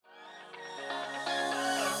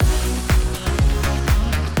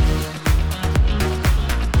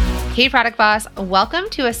Hey, Product Boss, welcome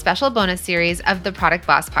to a special bonus series of the Product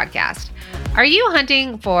Boss podcast. Are you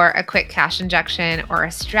hunting for a quick cash injection or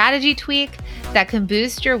a strategy tweak that can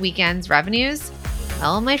boost your weekend's revenues?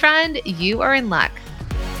 Well, my friend, you are in luck.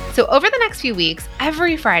 So over the next few weeks,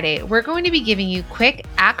 every Friday, we're going to be giving you quick,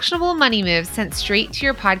 actionable money moves sent straight to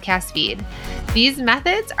your podcast feed. These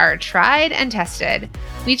methods are tried and tested.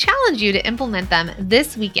 We challenge you to implement them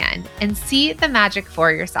this weekend and see the magic for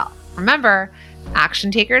yourself. Remember,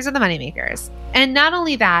 action takers are the moneymakers. And not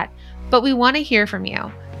only that, but we want to hear from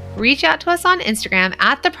you. Reach out to us on Instagram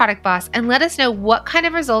at The Product Boss and let us know what kind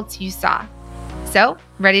of results you saw. So,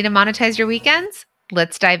 ready to monetize your weekends?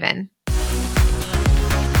 Let's dive in.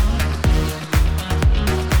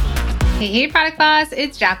 Hey, Product Boss,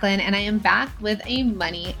 it's Jacqueline, and I am back with a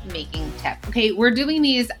money-making tip. Okay, we're doing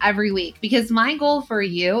these every week because my goal for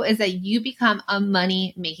you is that you become a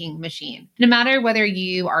money-making machine. No matter whether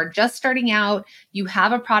you are just starting out, you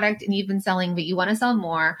have a product and you've been selling, but you want to sell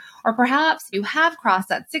more, or perhaps you have crossed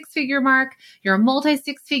that six-figure mark, you're a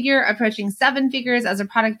multi-six-figure, approaching seven figures as a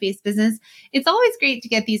product-based business. It's always great to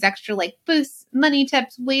get these extra boosts, money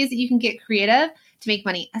tips, ways that you can get creative to make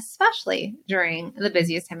money, especially during the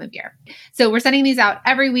busiest time of year. So we're sending these out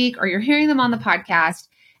every week, or you're hearing them on the podcast,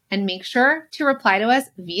 and make sure to reply to us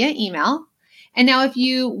via email. And now if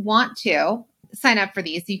you want to sign up for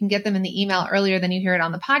these, so you can get them in the email earlier than you hear it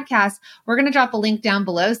on the podcast, we're going to drop a link down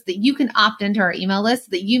below so that you can opt into our email list so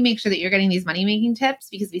that you make sure that you're getting these money-making tips,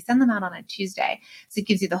 because we send them out on a Tuesday. So it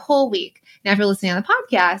gives you the whole week. Now, if you're listening on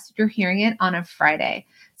the podcast, you're hearing it on a Friday.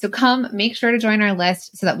 So come make sure to join our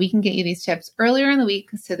list so that we can get you these tips earlier in the week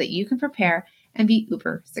so that you can prepare and be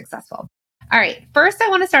uber successful. All right. First, I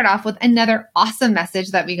want to start off with another awesome message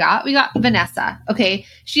that we got. We got Vanessa. Okay.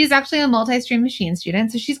 She's actually a multi-stream machine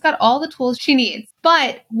student. So she's got all the tools she needs.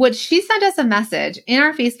 But what she sent us a message in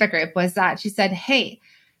our Facebook group was that she said, hey,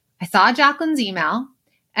 I saw Jacqueline's email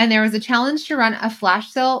and there was a challenge to run a flash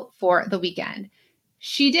sale for the weekend.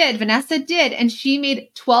 She did. Vanessa did. And she made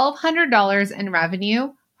 $1,200 in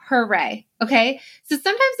revenue. Hooray. Okay. So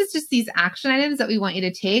sometimes it's just these action items that we want you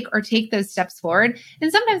to take, or take those steps forward.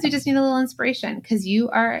 And sometimes we just need a little inspiration because you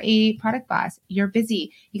are a product boss. You're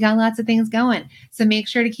busy. You got lots of things going. So make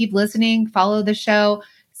sure to keep listening, follow the show,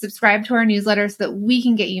 subscribe to our newsletter so that we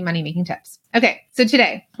can get you money-making tips. Okay. So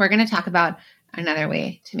today we're going to talk about another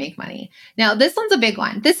way to make money. Now, this one's a big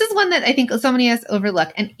one. This is one that I think so many of us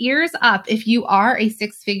overlook. And ears up if you are a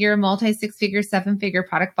six-figure, multi-six-figure, seven-figure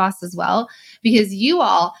product boss as well, because you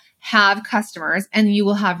all have customers and you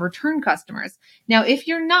will have return customers. Now, if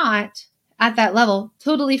you're not at that level,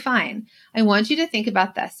 totally fine. I want you to think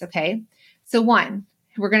about this, okay? So one,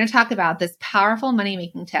 we're going to talk about this powerful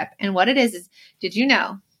money-making tip. And what it is did you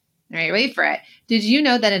know? All right, wait for it. Did you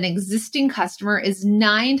know that an existing customer is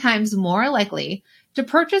 9 times more likely to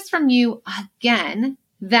purchase from you again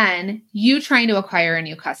than you trying to acquire a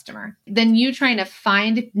new customer, than you trying to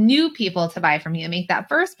find new people to buy from you and make that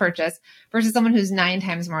first purchase versus someone who's 9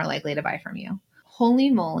 times more likely to buy from you? Holy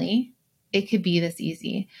moly, it could be this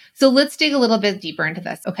easy. So let's dig a little bit deeper into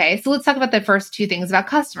this, okay? So let's talk about the first two things about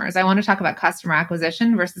customers. I want to talk about customer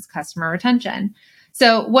acquisition versus customer retention.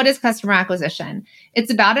 So what is customer acquisition? It's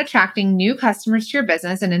about attracting new customers to your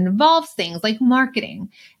business, and it involves things like marketing,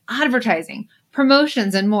 advertising,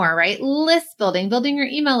 promotions, and more, right? List building, building your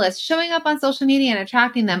email list, showing up on social media and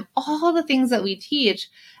attracting them, all the things that we teach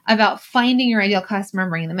about finding your ideal customer and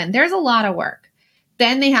bringing them in. There's a lot of work.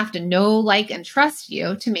 Then they have to know, like, and trust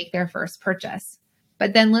you to make their first purchase.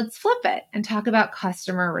 But then let's flip it and talk about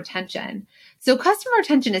customer retention. So customer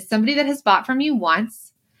retention is somebody that has bought from you once,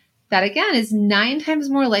 that again is 9 times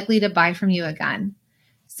more likely to buy from you again.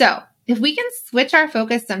 So if we can switch our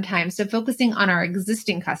focus sometimes to focusing on our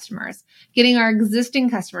existing customers, getting our existing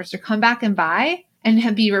customers to come back and buy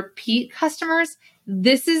and be repeat customers,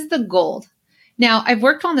 this is the gold. Now, I've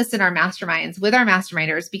worked on this in our masterminds with our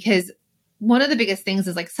masterminders, because one of the biggest things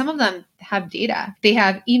is some of them have data. They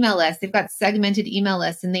have email lists. They've got segmented email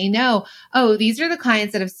lists, and they know, oh, these are the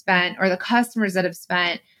clients that have spent, or the customers that have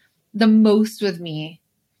spent the most with me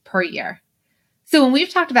per year. So when we've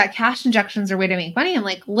talked about cash injections or way to make money, I'm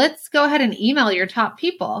like, let's go ahead and email your top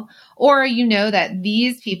people. Or you know that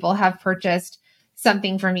these people have purchased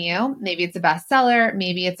something from you. Maybe it's a bestseller.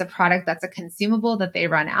 Maybe it's a product that's a consumable that they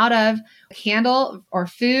run out of. A candle or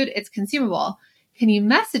food, it's consumable. Can you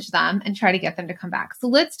message them and try to get them to come back? So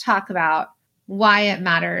let's talk about why it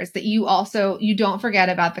matters that you don't forget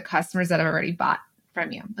about the customers that have already bought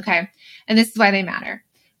from you. Okay. And this is why they matter.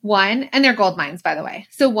 One, and they're gold mines, by the way.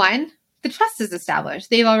 So one, the trust is established.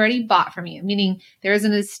 They've already bought from you, meaning there is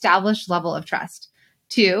an established level of trust.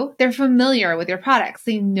 Two, they're familiar with your products.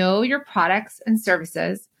 They know your products and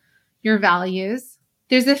services. your values.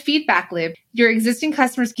 There's a feedback loop. Your existing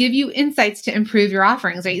customers give you insights to improve your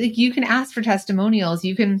offerings, right? Like you can ask for testimonials.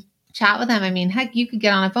 You can chat with them. I mean, heck, you could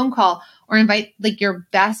get on a phone call or invite like your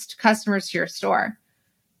best customers to your store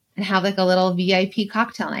and have like a little VIP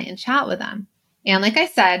cocktail night and chat with them. And like I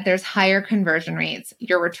said, there's higher conversion rates.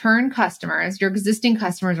 Your return customers, your existing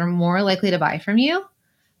customers are more likely to buy from you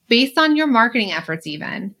based on your marketing efforts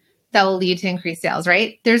even. That will lead to increased sales,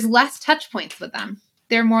 right? There's less touch points with them.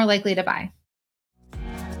 They're more likely to buy.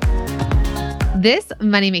 This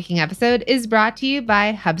money-making episode is brought to you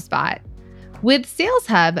by HubSpot. With Sales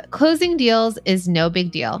Hub, closing deals is no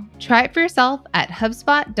big deal. Try it for yourself at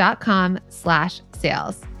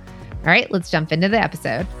hubspot.com/sales. All right, let's jump into the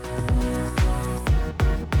episode.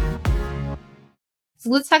 So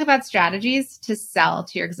let's talk about strategies to sell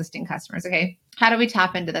to your existing customers, okay? How do we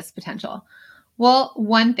tap into this potential? Well,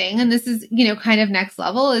 one thing, and this is, kind of next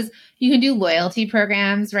level, is you can do loyalty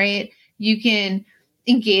programs, right? You can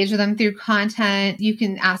engage with them through content. You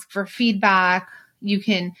can ask for feedback. You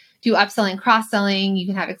can do upselling, cross-selling. You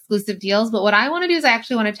can have exclusive deals. But what I want to do is I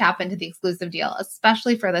actually want to tap into the exclusive deal,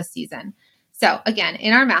 especially for this season. So again,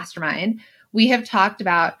 in our mastermind, we have talked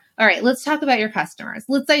about, all right, let's talk about your customers.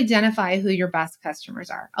 Let's identify who your best customers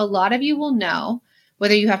are. A lot of you will know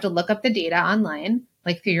whether you have to look up the data online,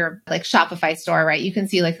 like through your Shopify store, right? You can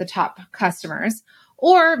see the top customers,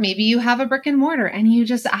 or maybe you have a brick and mortar and you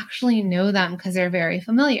just actually know them because they're very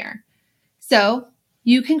familiar. So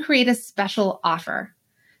you can create a special offer.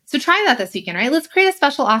 So try that this weekend, right? Let's create a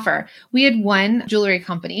special offer. We had one jewelry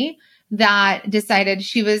company that decided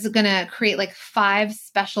she was going to create 5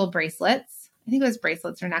 special bracelets. I think it was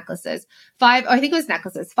bracelets or necklaces. 5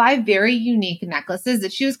 very unique necklaces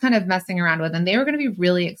that she was kind of messing around with. And they were going to be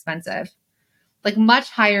really expensive, much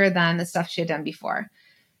higher than the stuff she had done before.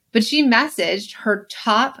 But she messaged her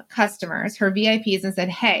top customers, her VIPs, and said,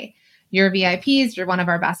 hey, you're VIPs. You're one of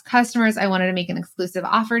our best customers. I wanted to make an exclusive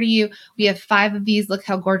offer to you. We have 5 of these. Look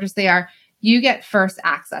how gorgeous they are. You get first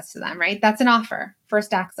access to them, right? That's an offer.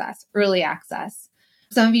 First access, early access.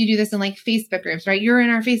 Some of you do this in Facebook groups, right? You're in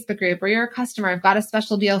our Facebook group or you're a customer. I've got a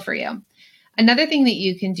special deal for you. Another thing that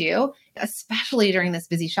you can do, especially during this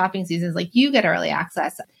busy shopping season, is you get early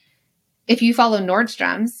access. If you follow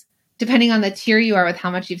Nordstrom's, depending on the tier you are with how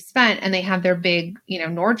much you've spent, and they have their big,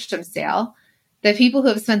 Nordstrom sale, the people who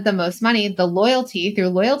have spent the most money, through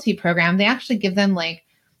loyalty program, they actually give them I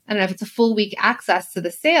don't know if it's a full week access to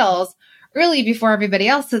the sales early before everybody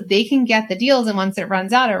else so they can get the deals. And once it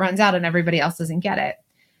runs out and everybody else doesn't get it.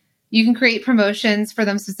 You can create promotions for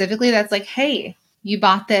them specifically. That's hey, you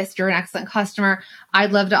bought this, you're an excellent customer.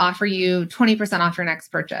 I'd love to offer you 20% off your next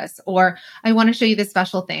purchase. Or I want to show you this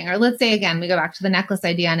special thing. Or let's say, again, we go back to the necklace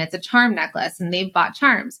idea and it's a charm necklace and they've bought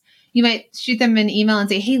charms. You might shoot them an email and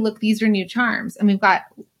say, hey, look, these are new charms. And we've got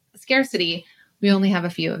scarcity. We only have a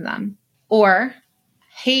few of them. Or,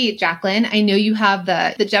 hey, Jacqueline, I know you have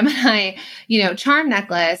the Gemini, charm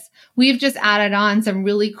necklace. We've just added on some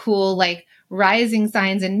really cool, rising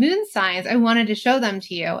signs and moon signs. I wanted to show them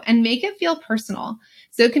to you and make it feel personal.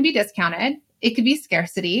 So it can be discounted. It could be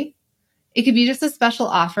scarcity. It could be just a special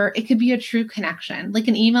offer. It could be a true connection, like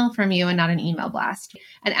an email from you and not an email blast,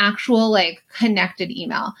 an actual connected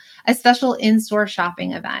email, a special in-store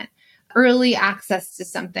shopping event, early access to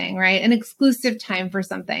something, right? An exclusive time for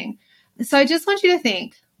something. So I just want you to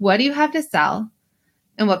think, what do you have to sell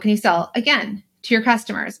and what can you sell again to your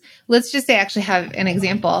customers? Let's just say I actually have an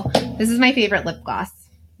example. This is my favorite lip gloss.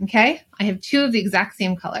 Okay. I have 2 of the exact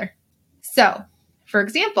same color. So for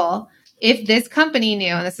example, if this company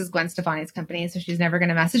knew, and this is Gwen Stefani's company, so she's never going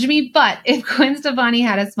to message me, but if Gwen Stefani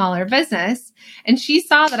had a smaller business and she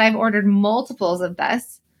saw that I've ordered multiples of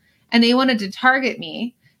this and they wanted to target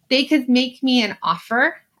me, they could make me an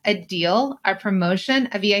offer, a deal, a promotion,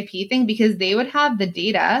 a VIP thing, because they would have the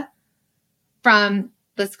data from,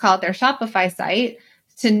 let's call it their Shopify site,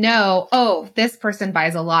 to know, oh, this person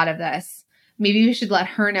buys a lot of this. Maybe we should let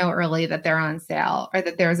her know early that they're on sale or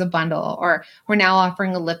that there's a bundle or we're now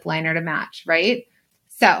offering a lip liner to match, right?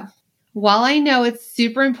 So while I know it's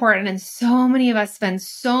super important and so many of us spend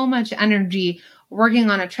so much energy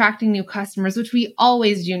working on attracting new customers, which we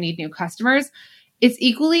always do need new customers, it's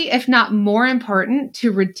equally, if not more important,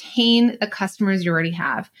 to retain the customers you already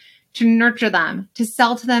have, to nurture them, to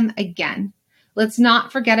sell to them again. Let's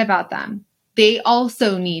not forget about them. They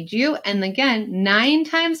also need you. And again, 9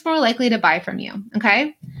 times more likely to buy from you.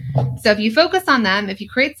 Okay. So if you focus on them, if you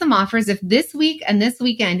create some offers, if this week and this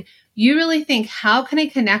weekend, you really think, how can I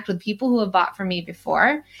connect with people who have bought from me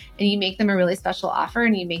before? And you make them a really special offer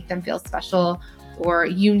and you make them feel special, or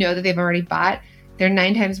that they've already bought, they're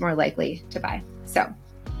 9 times more likely to buy. So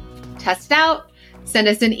test it out. Send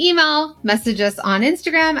us an email, message us on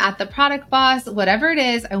Instagram at The Product Boss, whatever it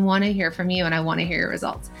is. I want to hear from you and I want to hear your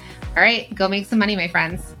results. All right, go make some money, my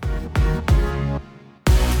friends.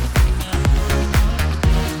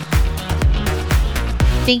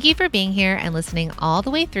 Thank you for being here and listening all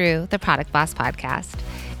the way through the Product Boss podcast.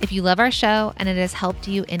 If you love our show and it has helped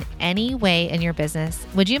you in any way in your business,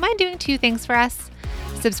 would you mind doing 2 things for us?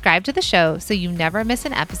 Subscribe to the show so you never miss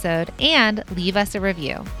an episode and leave us a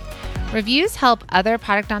review. Reviews help other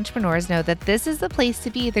product entrepreneurs know that this is the place to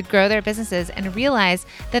be to grow their businesses and realize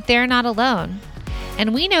that they're not alone.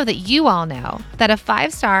 And we know that you all know that a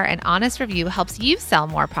 5-star and honest review helps you sell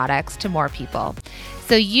more products to more people.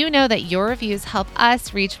 So you know that your reviews help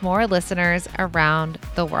us reach more listeners around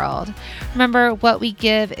the world. Remember, what we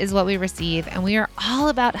give is what we receive, and we are all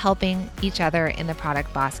about helping each other in the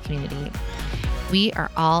Product Boss community. We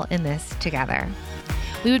are all in this together.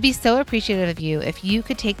 We would be so appreciative of you if you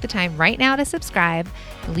could take the time right now to subscribe,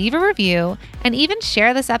 leave a review, and even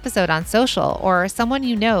share this episode on social or someone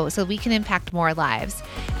you know so we can impact more lives.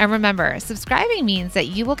 And remember, subscribing means that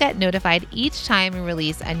you will get notified each time we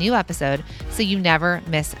release a new episode so you never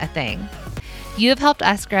miss a thing. You have helped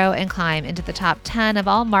us grow and climb into the top 10 of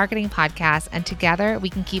all marketing podcasts, and together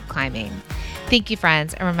we can keep climbing. Thank you,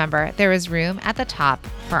 friends, and remember, there is room at the top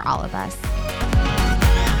for all of us.